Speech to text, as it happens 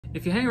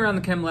If you hang around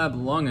the chem lab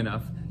long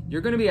enough, you're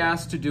going to be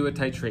asked to do a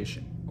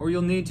titration, or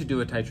you'll need to do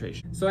a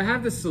titration. So I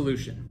have this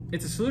solution.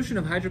 It's a solution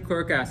of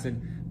hydrochloric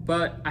acid,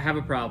 but I have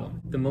a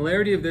problem. The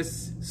molarity of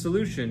this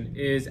solution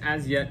is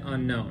as yet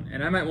unknown,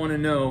 and I might want to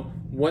know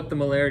what the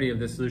molarity of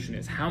this solution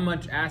is. How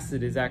much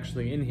acid is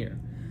actually in here?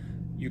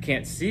 You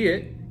can't see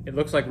it. It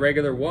looks like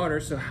regular water,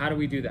 so how do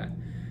we do that?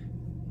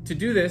 To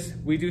do this,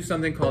 we do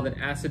something called an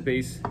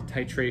acid-base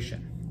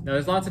titration. Now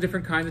there's lots of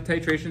different kinds of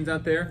titrations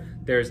out there.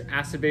 There's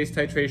acid-base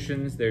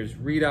titrations, there's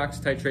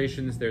redox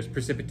titrations, there's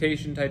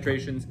precipitation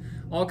titrations,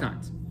 all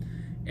kinds.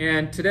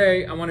 And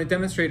today I want to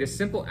demonstrate a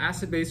simple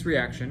acid-base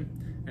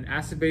reaction, an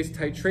acid-base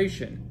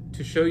titration,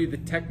 to show you the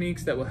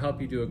techniques that will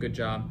help you do a good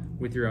job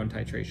with your own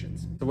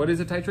titrations. So what is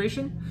a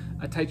titration?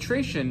 A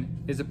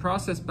titration is a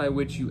process by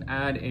which you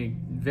add a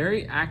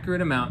very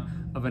accurate amount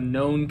of a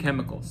known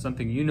chemical,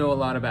 something you know a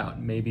lot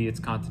about, maybe its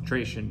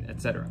concentration,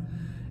 etc.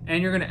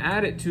 And you're going to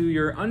add it to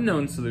your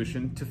unknown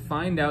solution to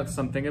find out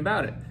something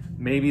about it.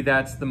 Maybe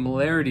that's the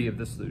molarity of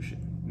the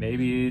solution.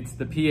 Maybe it's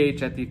the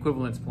pH at the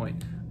equivalence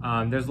point.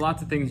 There's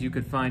lots of things you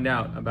could find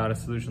out about a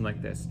solution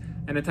like this.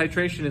 And a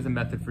titration is a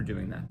method for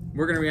doing that.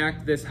 We're going to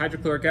react this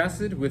hydrochloric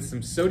acid with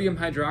some sodium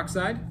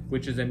hydroxide,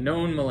 which is a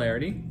known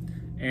molarity.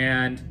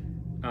 And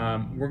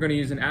we're going to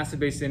use an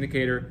acid-base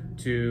indicator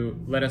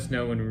to let us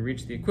know when we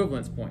reach the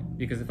equivalence point.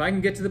 Because if I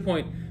can get to the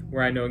point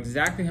where I know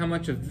exactly how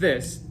much of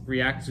this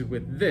reacts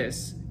with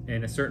this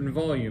in a certain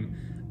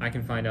volume, I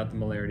can find out the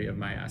molarity of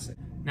my acid.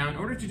 Now, in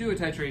order to do a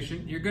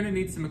titration, you're going to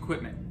need some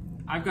equipment.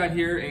 I've got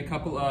here a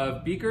couple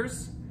of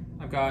beakers.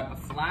 I've got a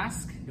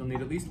flask. You'll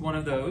need at least one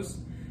of those.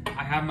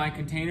 I have my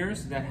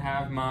containers that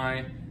have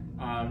my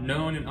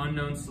known and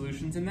unknown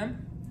solutions in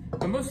them.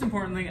 But most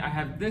importantly, I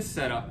have this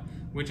setup,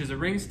 which is a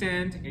ring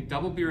stand, a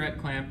double burette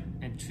clamp,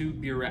 and 2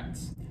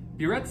 burettes.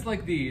 Burettes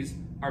like these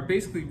are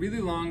basically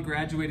really long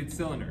graduated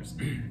cylinders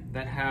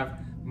that have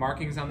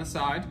markings on the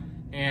side,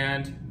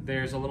 and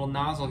there's a little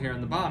nozzle here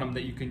on the bottom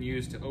that you can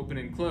use to open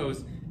and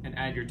close and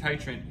add your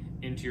titrant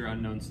into your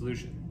unknown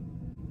solution.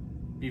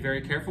 Be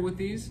very careful with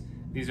these.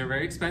 These are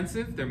very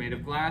expensive. They're made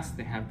of glass.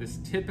 They have this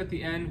tip at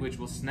the end which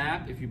will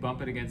snap if you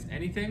bump it against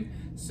anything.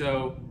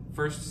 So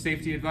first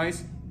safety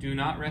advice, do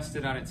not rest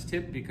it on its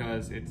tip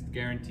because it's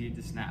guaranteed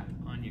to snap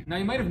on you. Now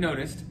you might have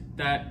noticed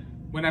that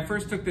when I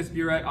first took this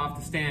burette off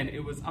the stand,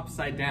 it was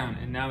upside down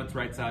and now it's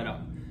right side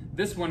up.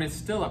 This one is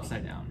still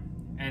upside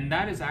down, and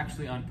that is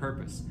actually on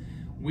purpose.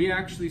 We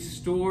actually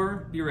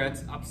store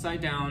burettes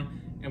upside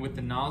down and with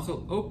the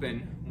nozzle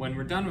open when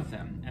we're done with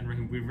them,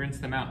 and we rinse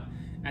them out.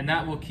 And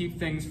that will keep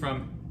things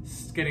from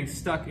getting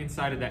stuck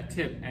inside of that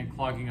tip and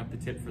clogging up the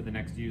tip for the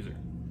next user.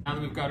 Now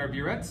that we've got our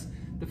burettes,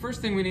 the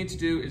first thing we need to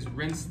do is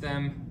rinse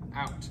them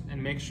out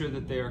and make sure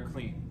that they are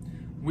clean.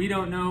 We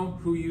don't know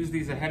who used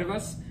these ahead of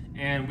us,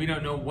 and we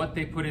don't know what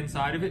they put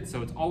inside of it,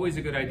 so it's always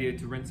a good idea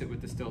to rinse it with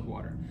distilled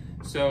water.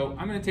 So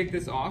I'm going to take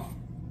this off.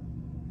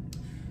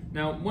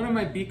 Now, one of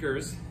my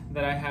beakers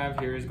that I have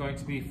here is going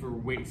to be for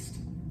waste.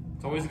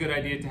 It's always a good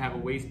idea to have a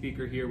waste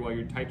beaker here while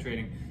you're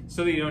titrating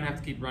so that you don't have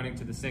to keep running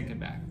to the sink and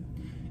back.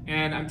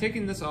 And I'm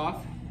taking this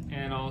off,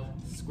 and I'll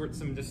squirt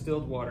some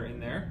distilled water in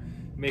there,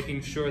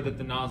 making sure that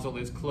the nozzle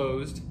is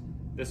closed.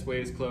 This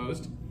way is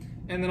closed.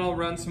 And then I'll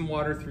run some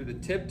water through the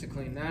tip to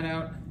clean that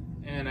out,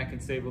 and I can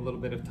save a little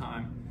bit of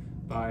time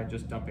by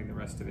just dumping the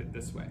rest of it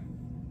this way.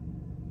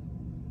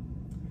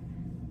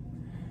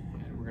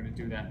 And we're going to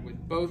do that with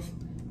both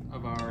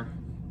of our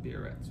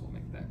burettes. We'll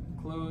make that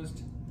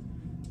closed.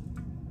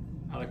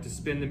 I like to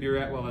spin the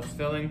burette while it's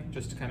filling,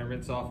 just to kind of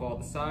rinse off all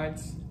the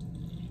sides.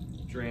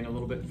 Drain a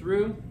little bit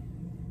through.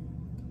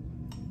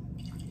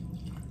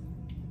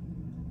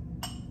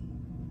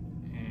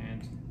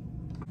 And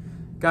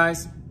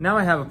guys, now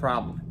I have a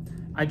problem.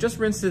 I just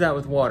rinsed it out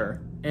with water,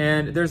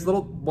 and there's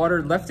little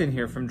water left in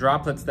here from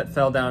droplets that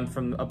fell down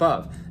from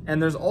above. And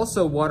there's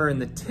also water in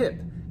the tip,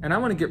 and I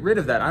want to get rid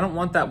of that. I don't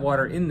want that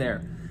water in there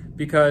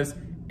because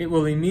it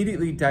will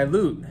immediately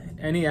dilute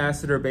any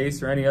acid or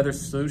base or any other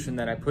solution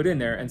that I put in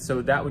there, and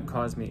so that would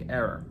cause me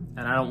error,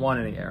 and I don't want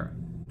any error.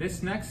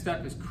 This next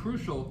step is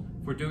crucial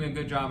for doing a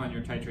good job on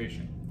your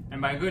titration.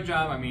 And by a good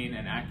job, I mean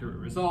an accurate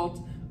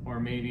result, or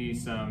maybe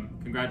some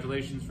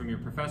congratulations from your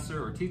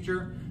professor or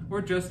teacher,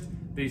 or just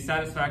the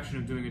satisfaction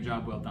of doing a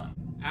job well done.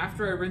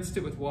 After I rinsed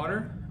it with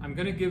water, I'm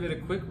going to give it a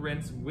quick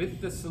rinse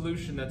with the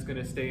solution that's going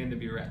to stay in the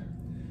burette.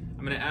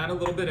 I'm going to add a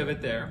little bit of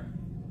it there.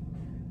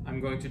 I'm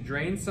going to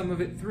drain some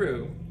of it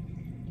through,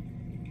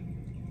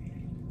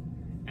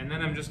 and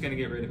then I'm just going to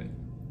get rid of it.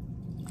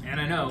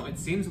 And I know it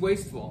seems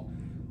wasteful,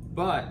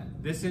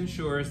 but this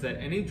ensures that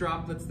any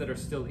droplets that are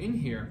still in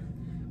here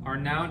are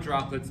now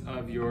droplets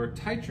of your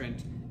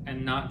titrant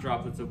and not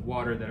droplets of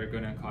water that are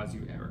going to cause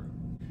you error.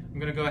 I'm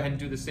going to go ahead and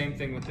do the same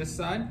thing with this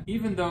side.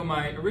 Even though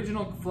my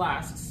original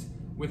flasks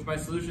with my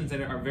solutions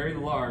in it are very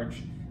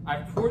large,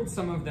 I've poured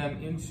some of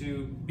them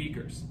into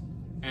beakers.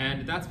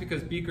 And that's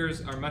because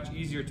beakers are much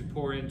easier to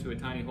pour into a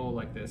tiny hole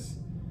like this.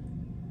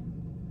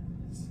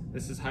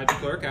 This is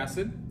hydrochloric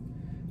acid.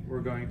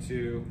 We're going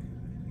to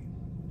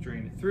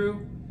drain it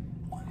through,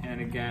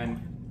 and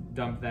again,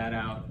 dump that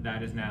out.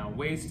 That is now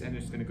waste and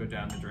it's going to go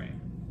down the drain.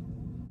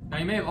 Now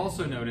you may have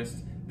also noticed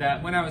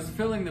that when I was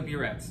filling the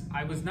burettes,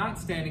 I was not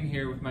standing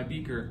here with my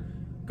beaker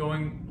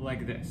going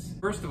like this.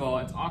 First of all,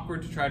 it's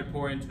awkward to try to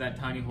pour into that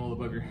tiny hole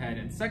above your head.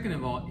 And second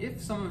of all,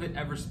 if some of it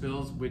ever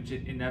spills, which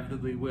it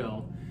inevitably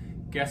will,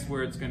 guess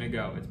where it's going to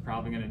go? It's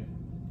probably going to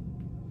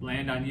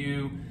land on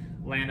you,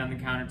 land on the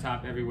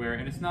countertop, everywhere,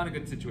 and it's not a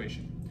good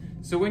situation.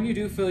 So when you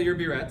do fill your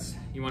burettes,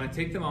 you want to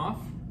take them off,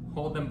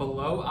 hold them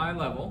below eye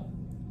level,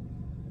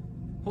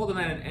 hold them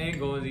at an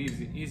angle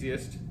is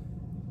easiest,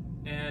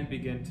 and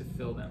begin to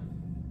fill them.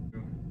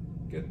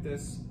 Get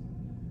this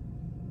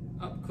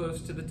up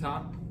close to the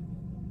top.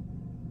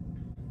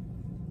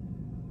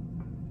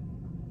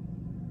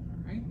 All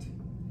right.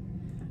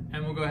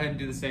 And we'll go ahead and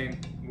do the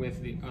same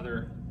with the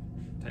other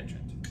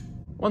titrant.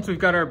 Once we've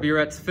got our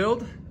burettes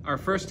filled, our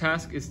first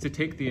task is to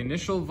take the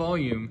initial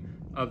volume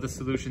of the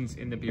solutions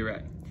in the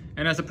burette.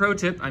 And as a pro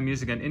tip, I'm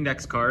using an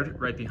index card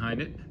right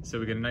behind it,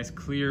 so we get a nice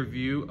clear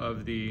view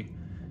of the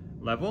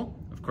level.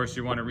 Of course,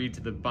 you want to read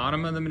to the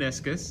bottom of the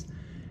meniscus.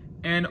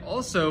 And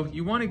also,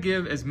 you want to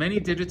give as many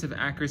digits of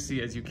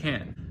accuracy as you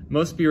can.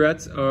 Most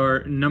burettes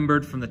are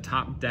numbered from the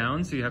top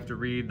down, so you have to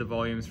read the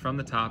volumes from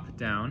the top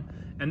down.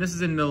 And this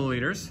is in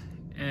milliliters,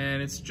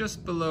 and it's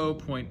just below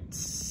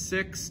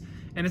 0.6,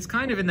 and it's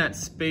kind of in that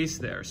space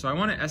there. So I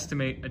want to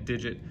estimate a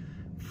digit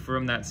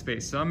from that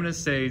space. So I'm going to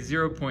say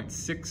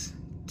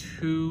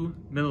 0.62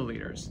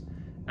 milliliters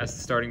as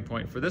the starting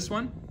point for this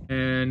one.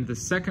 And the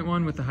second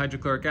one with the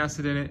hydrochloric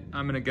acid in it,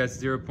 I'm gonna guess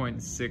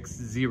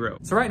 0.60.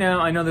 So right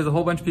now, I know there's a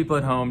whole bunch of people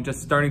at home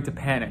just starting to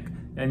panic.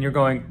 And you're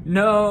going,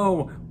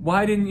 no,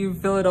 why didn't you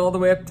fill it all the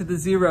way up to the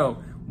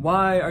 0?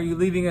 Why are you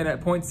leaving it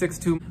at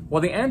 0.62?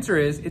 Well, the answer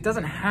is, it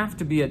doesn't have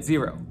to be at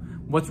 0.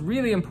 What's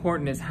really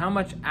important is how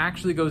much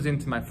actually goes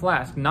into my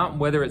flask, not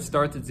whether it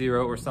starts at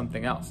 0 or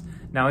something else.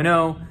 Now I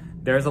know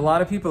there's a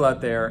lot of people out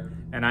there,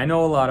 and I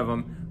know a lot of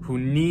them, who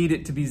need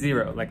it to be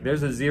 0. Like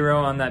there's a 0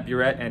 on that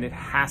burette and it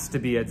has to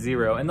be at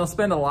 0. And they'll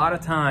spend a lot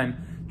of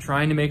time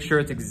trying to make sure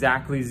it's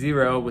exactly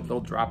 0 with little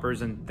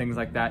droppers and things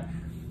like that.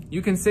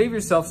 You can save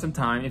yourself some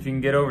time if you can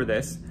get over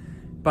this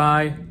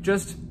by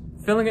just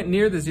filling it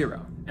near the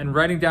 0 and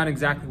writing down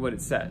exactly what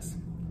it says.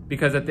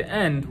 Because at the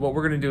end, what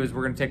we're gonna do is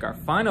we're gonna take our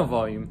final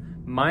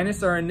volume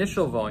minus our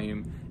initial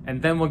volume,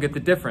 and then we'll get the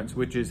difference,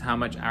 which is how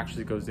much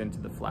actually goes into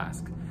the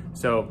flask.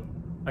 So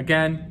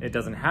again, it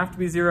doesn't have to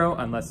be 0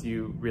 unless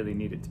you really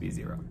need it to be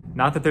 0.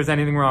 Not that there's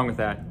anything wrong with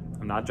that.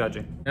 I'm not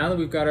judging. Now that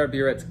we've got our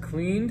burettes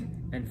cleaned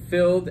and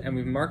filled and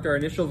we've marked our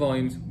initial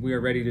volumes, we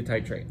are ready to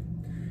titrate.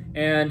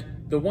 And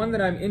the one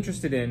that I'm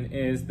interested in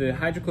is the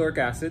hydrochloric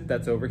acid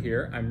that's over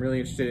here. I'm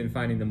really interested in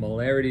finding the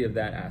molarity of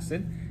that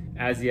acid.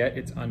 As yet,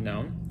 it's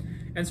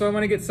unknown. And so I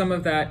want to get some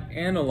of that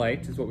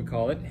analyte, is what we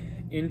call it,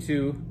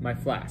 into my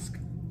flask.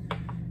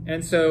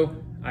 And so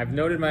I've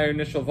noted my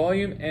initial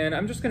volume, and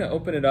I'm just going to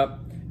open it up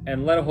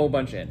and let a whole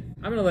bunch in.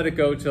 I'm gonna let it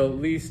go till at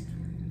least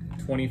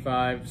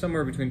 25,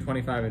 somewhere between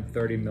 25 and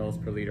 30 mils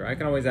per liter. I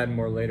can always add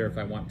more later if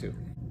I want to.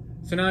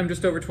 So now I'm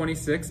just over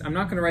 26. I'm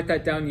not gonna write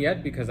that down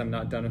yet because I'm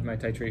not done with my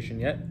titration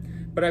yet,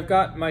 but I've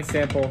got my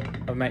sample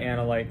of my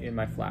analyte in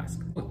my flask.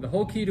 The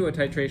whole key to a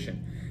titration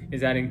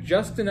is adding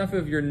just enough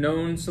of your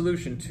known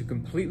solution to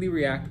completely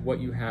react what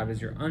you have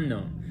as your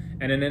unknown.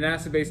 And in an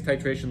acid-base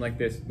titration like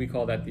this, we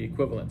call that the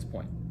equivalence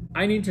point.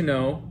 I need to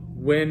know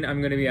when I'm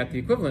going to be at the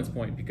equivalence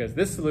point, because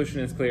this solution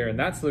is clear and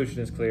that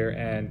solution is clear,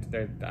 and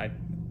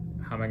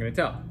how am I going to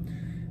tell?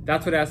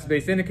 That's what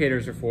acid-base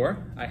indicators are for.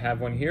 I have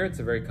one here. It's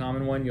a very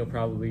common one you'll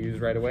probably use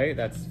right away.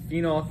 That's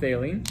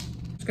phenolphthalein. I'm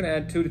just going to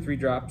add 2 to 3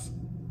 drops.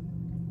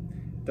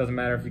 Doesn't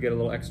matter if you get a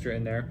little extra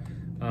in there.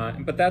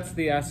 But that's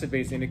the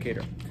acid-base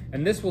indicator.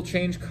 And this will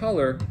change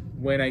color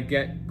when I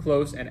get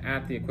close and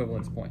at the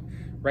equivalence point.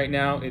 Right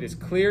now it is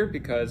clear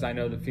because I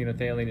know that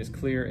phenolphthalein is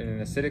clear in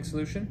an acidic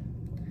solution.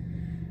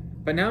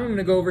 But now I'm going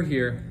to go over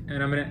here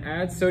and I'm going to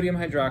add sodium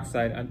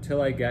hydroxide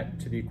until I get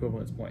to the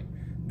equivalence point.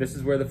 This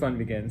is where the fun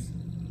begins.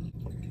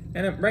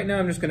 And right now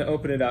I'm just going to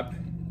open it up.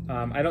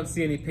 I don't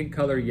see any pink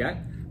color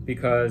yet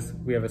because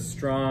we have a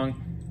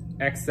strong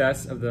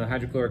excess of the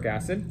hydrochloric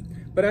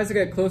acid. But as I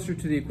get closer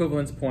to the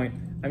equivalence point,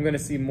 I'm going to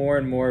see more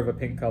and more of a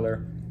pink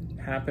color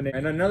happening.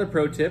 And another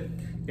pro tip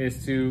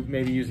is to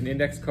maybe use an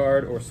index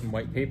card or some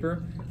white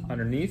paper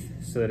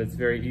underneath so that it's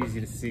very easy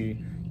to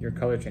see your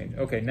color change.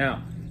 Okay,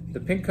 now the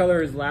pink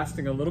color is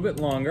lasting a little bit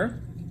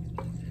longer.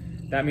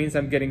 That means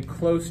I'm getting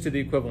close to the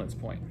equivalence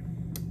point.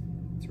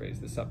 Let's raise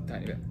this up a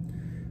tiny bit.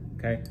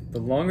 Okay, the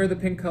longer the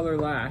pink color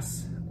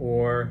lasts,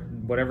 or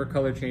whatever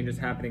color change is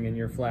happening in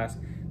your flask,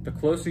 the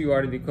closer you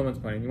are to the equivalence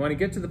point. And you want to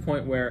get to the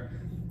point where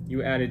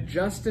you added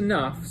just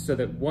enough so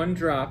that one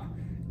drop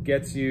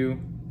gets you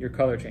your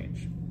color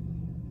change.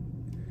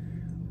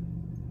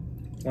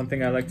 One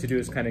thing I like to do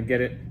is kind of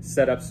get it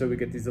set up so we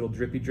get these little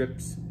drippy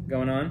drips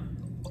going on.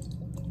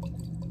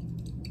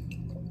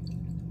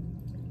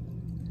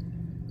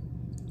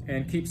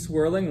 And keep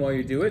swirling while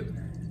you do it.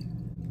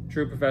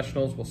 True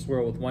professionals will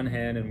swirl with one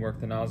hand and work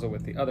the nozzle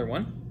with the other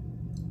one.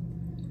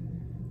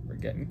 We're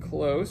getting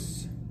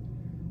close.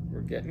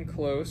 We're getting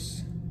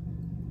close.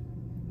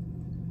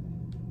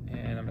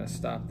 gonna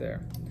stop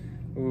there.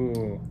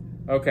 Ooh,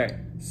 okay,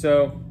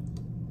 so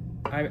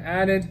I've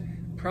added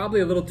probably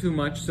a little too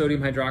much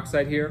sodium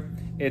hydroxide here.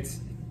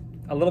 It's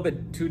a little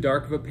bit too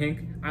dark of a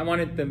pink. I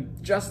want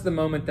it just the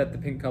moment that the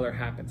pink color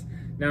happens.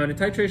 Now in a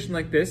titration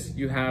like this,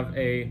 you have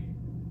a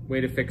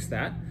way to fix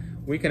that.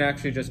 We can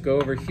actually just go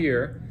over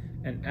here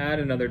and add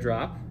another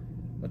drop.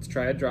 Let's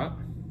try a drop.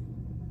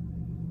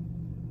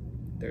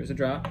 There's a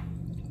drop.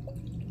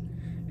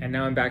 And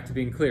now I'm back to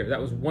being clear.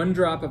 That was one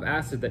drop of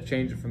acid that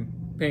changed it from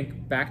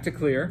pink back to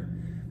clear.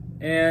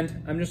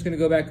 And I'm just gonna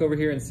go back over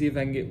here and see if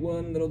I can get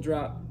one little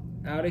drop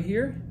out of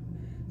here.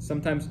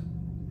 Sometimes,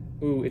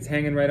 ooh, it's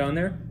hanging right on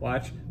there.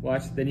 Watch,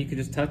 watch. Then you can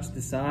just touch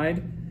the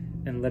side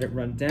and let it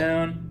run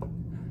down.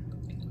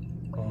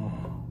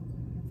 Oh,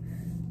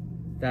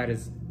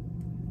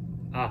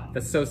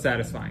 that's so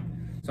satisfying.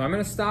 So I'm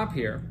gonna stop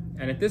here.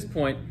 And at this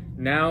point,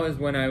 now is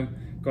when I'm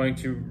going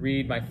to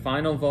read my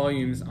final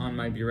volumes on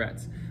my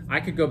burettes. I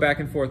could go back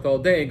and forth all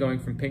day going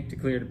from pink to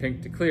clear to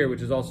pink to clear,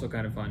 which is also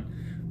kind of fun.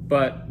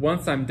 But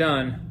once I'm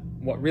done,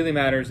 what really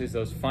matters is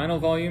those final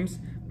volumes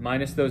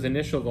minus those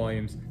initial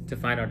volumes to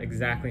find out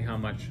exactly how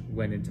much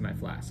went into my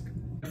flask.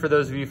 For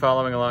those of you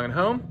following along at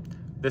home,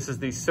 this is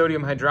the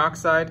sodium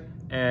hydroxide,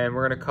 and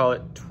we're gonna call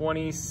it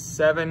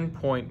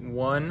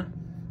 27.10.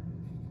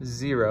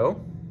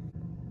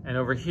 And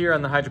over here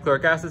on the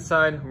hydrochloric acid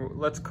side,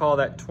 let's call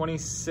that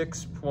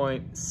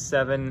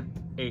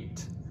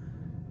 26.78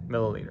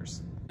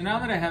 milliliters. So now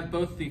that I have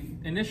both the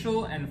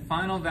initial and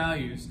final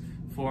values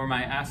for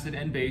my acid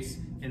and base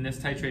in this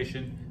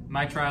titration,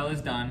 my trial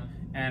is done,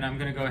 and I'm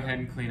gonna go ahead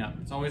and clean up.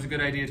 It's always a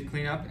good idea to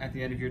clean up at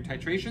the end of your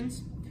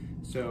titrations,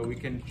 so we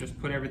can just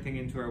put everything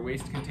into our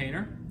waste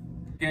container.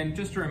 Again,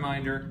 just a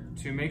reminder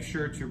to make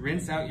sure to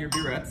rinse out your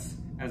burettes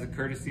as a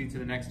courtesy to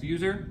the next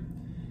user.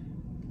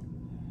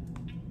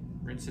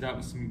 Rinse it out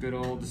with some good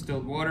old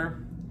distilled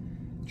water,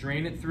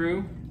 drain it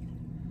through,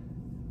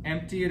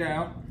 empty it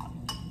out,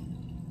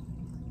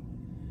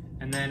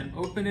 and then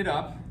open it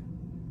up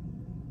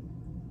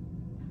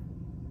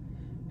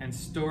and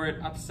store it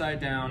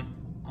upside down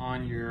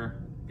on your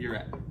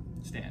burette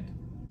stand.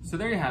 So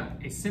there you have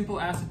it, a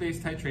simple acid-base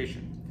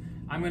titration.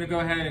 I'm gonna go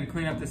ahead and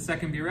clean up this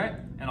second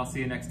burette, and I'll see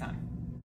you next time.